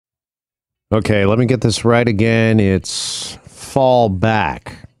Okay, let me get this right again. It's fall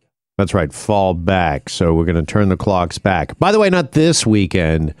back. That's right, fall back. So we're going to turn the clocks back. By the way, not this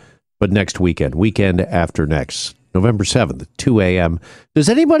weekend, but next weekend, weekend after next, November 7th, 2 a.m. Does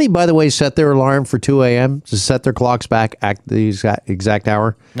anybody, by the way, set their alarm for 2 a.m. to set their clocks back at the exact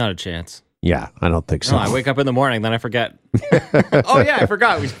hour? Not a chance. Yeah, I don't think so. No, I wake up in the morning, then I forget. Oh, yeah, I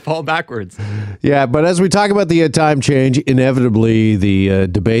forgot. We fall backwards. Yeah, but as we talk about the time change, inevitably the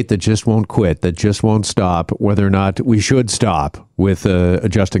debate that just won't quit, that just won't stop, whether or not we should stop with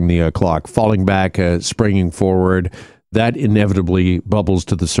adjusting the clock, falling back, springing forward, that inevitably bubbles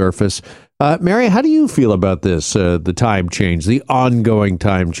to the surface. Mary, how do you feel about this, the time change, the ongoing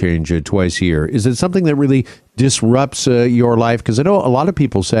time change twice a year? Is it something that really disrupts your life? Because I know a lot of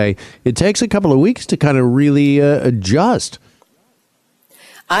people say it takes a couple of weeks to kind of really adjust.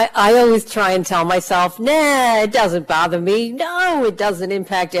 I always try and tell myself, nah, it doesn't bother me. No, it doesn't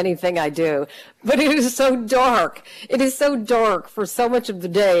impact anything I do. But it is so dark. It is so dark for so much of the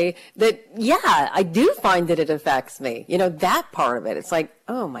day that, yeah, I do find that it affects me. You know, that part of it. It's like,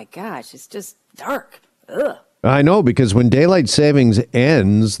 oh my gosh, it's just dark. Ugh. I know, because when daylight savings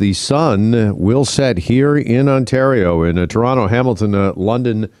ends, the sun will set here in Ontario, in Toronto, Hamilton,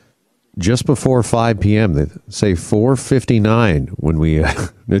 London, just before 5 p.m. They say 4:59 when we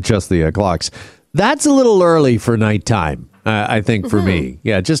adjust the clocks. That's a little early for nighttime, I think, for me.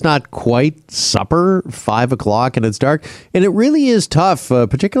 Yeah, just not quite supper, 5 o'clock, and it's dark. And it really is tough,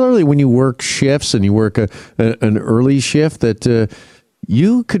 particularly when you work shifts and you work an early shift that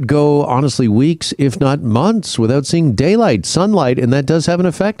you could go, honestly, weeks, if not months, without seeing daylight, sunlight, and that does have an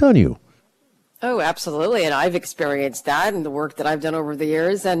effect on you. Oh, absolutely. And I've experienced that in the work that I've done over the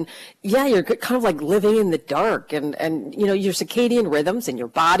years. And yeah, you're kind of like living in the dark and, you know, your circadian rhythms and your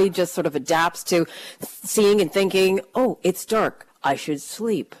body just sort of adapts to seeing and thinking, oh, it's dark. I should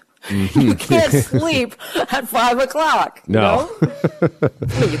sleep. You can't sleep at 5 o'clock. No. You know?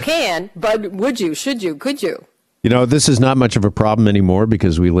 I mean, you can, but would you, should you, could you? You know, this is not much of a problem anymore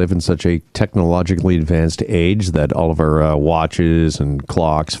because we live in such a technologically advanced age that all of our watches and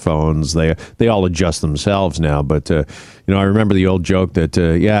clocks, phones, they all adjust themselves now. But, you know, I remember the old joke that,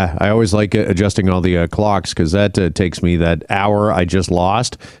 yeah, I always like adjusting all the clocks because that takes me that hour I just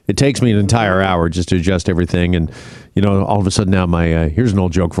lost. It takes me an entire hour just to adjust everything. And, you know, all of a sudden now here's an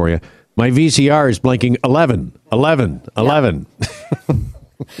old joke for you. My VCR is blinking 11, 11, 11. Yeah.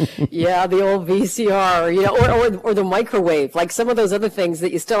 Yeah, the old VCR, you know, or the microwave, like some of those other things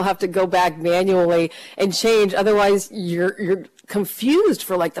that you still have to go back manually and change. Otherwise, you're confused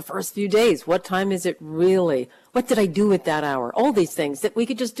for like the first few days. What time is it really? What did I do at that hour? All these things that we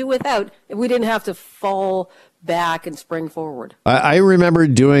could just do without if we didn't have to fall back and spring forward. I remember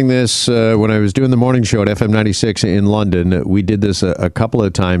doing this when I was doing the morning show at FM 96 in London. We did this a couple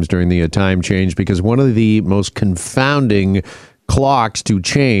of times during the time change because one of the most confounding clocks to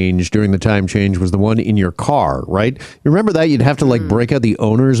change during the time change was the one in your car, right? You remember that? You'd have to like break out the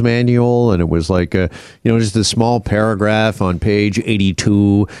owner's manual, and it was like, you know, just a small paragraph on page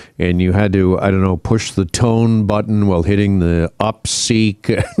 82, and you had to, I don't know, push the tone button while hitting the up seek.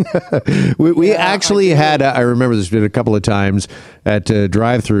 we actually had, I remember this did a couple of times at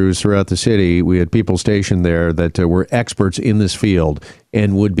drive-thrus throughout the city. We had people stationed there that were experts in this field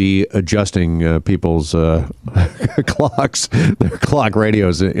and would be adjusting people's clocks, their clock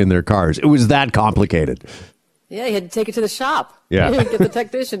radios in their cars. It was that complicated. Yeah, you had to take it to the shop. Yeah. Get the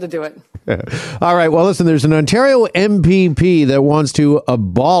technician to do it. All right. Well, listen, there's an Ontario MPP that wants to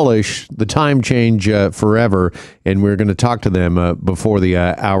abolish the time change forever, and we're going to talk to them before the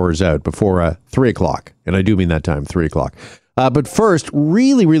hour's out, before 3 o'clock. And I do mean that time, 3 o'clock. But first,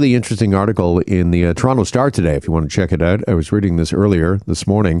 really, really interesting article in the Toronto Star today, if you want to check it out. I was reading this earlier this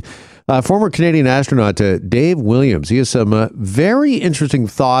morning. Former Canadian astronaut Dave Williams, he has some very interesting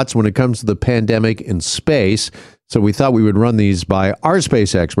thoughts when it comes to the pandemic in space. So we thought we would run these by our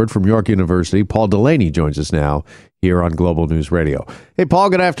space expert from York University. Paul Delaney joins us now here on Global News Radio. Hey,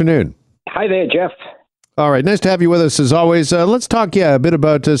 Paul, good afternoon. Hi there, Jeff. All right. Nice to have you with us as always. Let's talk a bit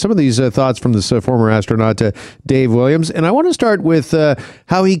about some of these thoughts from this former astronaut, Dave Williams. And I want to start with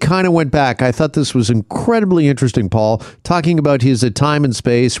how he kind of went back. I thought this was incredibly interesting, Paul, talking about his time and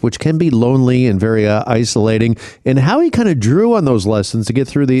space, which can be lonely and very isolating, and how he kind of drew on those lessons to get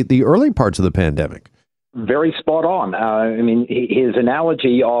through the early parts of the pandemic. Very spot on. I mean, his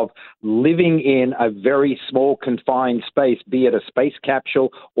analogy of living in a very small, confined space, be it a space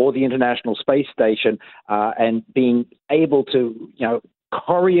capsule or the International Space Station, and being able to, you know,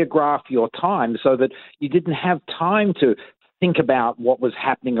 choreograph your time so that you didn't have time to think about what was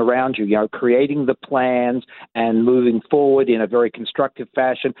happening around you, creating the plans and moving forward in a very constructive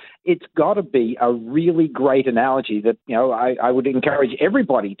fashion. It's got to be a really great analogy that, I would encourage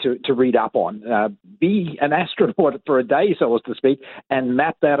everybody to read up on. Be an astronaut for a day, so as to speak, and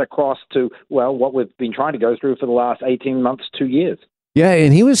map that across to, what we've been trying to go through for the last 18 months, 2 years. Yeah,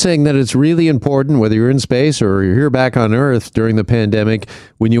 and he was saying that it's really important, whether you're in space or you're here back on Earth during the pandemic,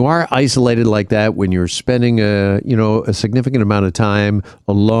 when you are isolated like that, when you're spending a significant amount of time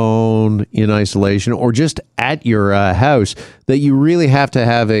alone in isolation or just at your house, that you really have to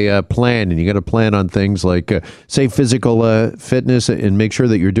have a plan, and you got to plan on things like, say, physical fitness, and make sure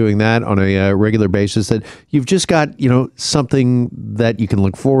that you're doing that on a regular basis, that you've just got, something that you can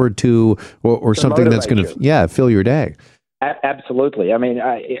look forward to or something that's going to, fill your day. Absolutely. I mean,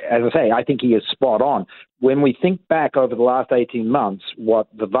 as I say, I think he is spot on. When we think back over the last 18 months, what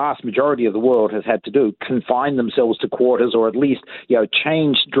the vast majority of the world has had to do, confine themselves to quarters, or at least,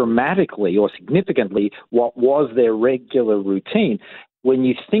 change dramatically or significantly what was their regular routine. When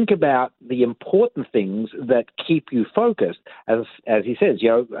you think about the important things that keep you focused, as he says,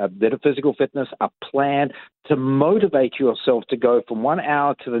 a bit of physical fitness, a plan to motivate yourself to go from 1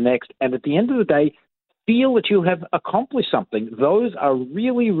 hour to the next, and at the end of the day, feel that you have accomplished something. Those are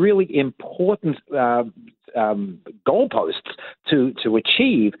really, really important goalposts to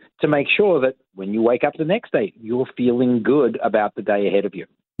achieve, to make sure that when you wake up the next day, you're feeling good about the day ahead of you.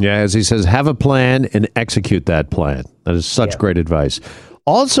 Yeah, as he says, have a plan and execute that plan. That is such great advice.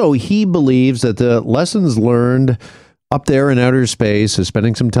 Also, he believes that the lessons learned up there in outer space,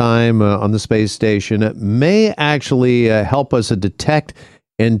 spending some time on the space station, may actually help us detect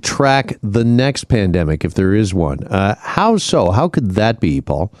and track the next pandemic, if there is one. How so? How could that be,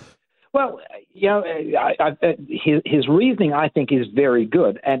 Paul? Well, his reasoning, I think, is very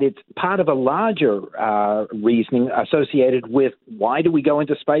good, and it's part of a larger reasoning associated with why do we go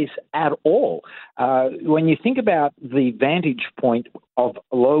into space at all? When you think about the vantage point of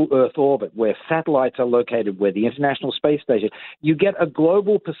low Earth orbit, where satellites are located, where the International Space Station, you get a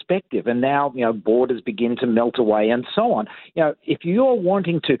global perspective, and now borders begin to melt away, and so on. If you're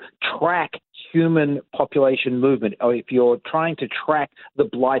wanting to track human population movement, or if you're trying to track the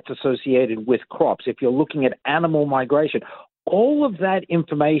blights associated with crops, if you're looking at animal migration, all of that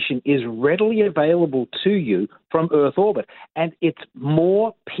information is readily available to you from Earth orbit, and it's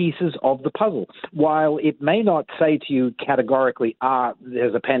more pieces of the puzzle. While it may not say to you categorically,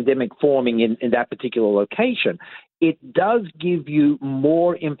 there's a pandemic forming in that particular location, it does give you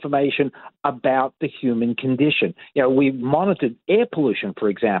more information about the human condition. We monitored air pollution, for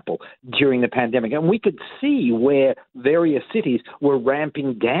example, during the pandemic, and we could see where various cities were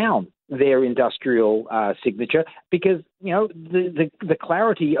ramping down their industrial signature because, the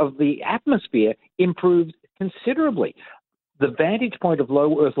clarity of the atmosphere improved considerably. The vantage point of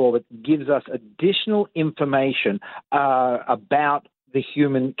low Earth orbit gives us additional information about the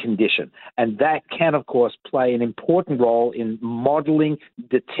human condition. And that can, of course, play an important role in modeling,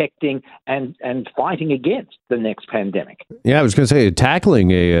 detecting, and fighting against the next pandemic. Yeah, I was going to say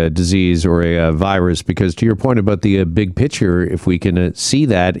tackling a disease or a virus, because to your point about the big picture, if we can see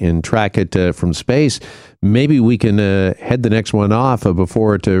that and track it from space, maybe we can head the next one off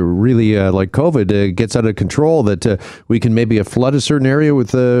before it really, like COVID, gets out of control, that we can maybe flood a certain area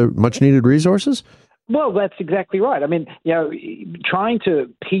with much needed resources? Well, that's exactly right. I mean, trying to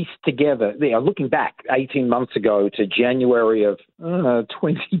piece together, looking back 18 months ago to January of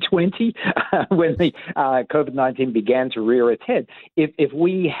 2020, when the COVID-19 began to rear its head, if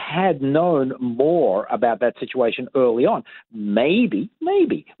we had known more about that situation early on, maybe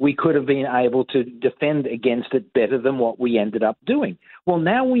we could have been able to defend against it better than what we ended up doing. Well,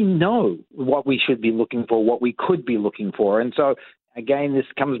 now we know what we should be looking for, what we could be looking for. And so, again, this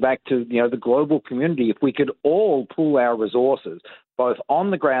comes back to, the global community. If we could all pool our resources, both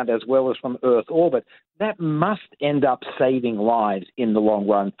on the ground as well as from Earth orbit, that must end up saving lives in the long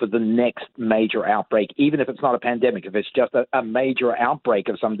run for the next major outbreak, even if it's not a pandemic, if it's just a major outbreak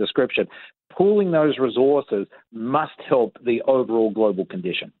of some description. Pooling those resources must help the overall global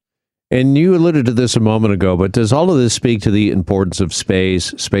condition. And you alluded to this a moment ago, but does all of this speak to the importance of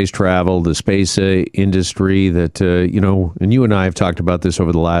space travel, the space industry that, and you and I have talked about this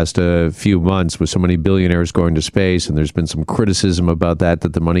over the last few months with so many billionaires going to space, and there's been some criticism about that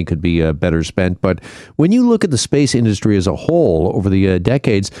the money could be better spent. But when you look at the space industry as a whole over the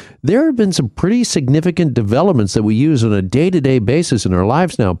decades, there have been some pretty significant developments that we use on a day-to-day basis in our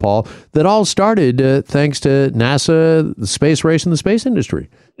lives now, Paul, that all started thanks to NASA, the space race, and the space industry.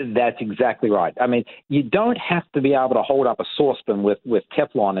 That's exactly right. I mean, you don't have to be able to hold up a saucepan with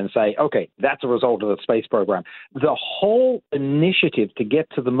Teflon and say, okay, that's a result of the space program. The whole initiative to get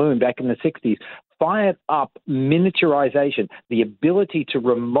to the moon back in the 60s fired up miniaturization, the ability to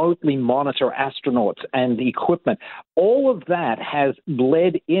remotely monitor astronauts and the equipment. All of that has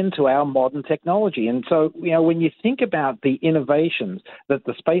bled into our modern technology. And so, when you think about the innovations that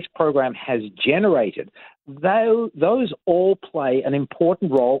the space program has generated, those all play an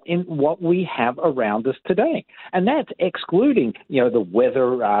important role in what we have around us today. And that's excluding, the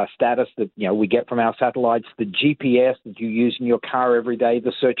weather status that, we get from our satellites, the GPS that you use in your car every day,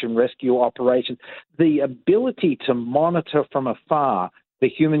 the search and rescue operations, the ability to monitor from afar the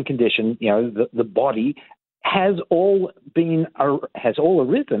human condition, the body, has all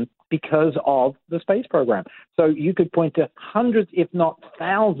arisen because of the space program. So you could point to hundreds, if not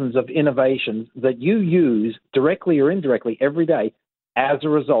thousands, of innovations that you use directly or indirectly every day as a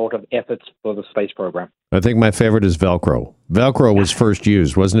result of efforts for the space program. I think my favorite is Velcro. Velcro was first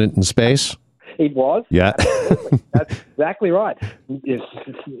used, wasn't it, in space? It was. Yeah. Absolutely. That's exactly right.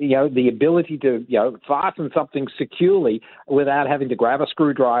 The ability to, fasten something securely without having to grab a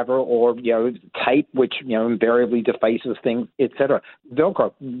screwdriver or, tape, which, invariably defaces things, etc.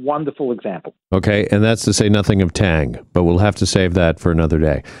 Velcro, wonderful example. Okay, and that's to say nothing of Tang, but we'll have to save that for another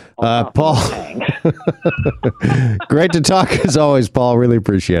day. Paul, great to talk as always, Paul. Really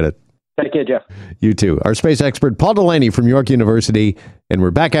appreciate it. Take care, Jeff. You too. Our space expert, Paul Delaney from York University. And we're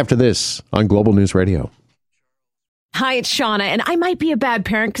back after this on Global News Radio. Hi, it's Shauna, and I might be a bad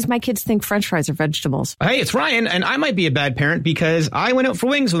parent because my kids think French fries are vegetables. Hey, it's Ryan, and I might be a bad parent because I went out for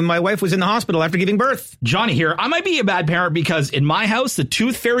wings when my wife was in the hospital after giving birth. Johnny here. I might be a bad parent because in my house, the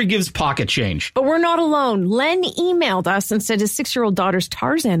tooth fairy gives pocket change. But we're not alone. Len emailed us and said his 6-year-old daughter's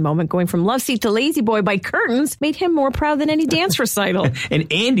Tarzan moment going from love seat to lazy boy by curtains made him more proud than any dance recital.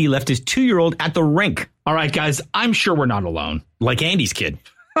 And Andy left his 2-year-old at the rink. All right, guys, I'm sure we're not alone. Like Andy's kid.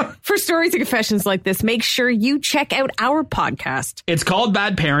 For stories and confessions like this, make sure you check out our podcast. It's called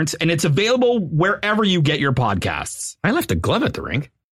Bad Parents, and it's available wherever you get your podcasts. I left a glove at the rink.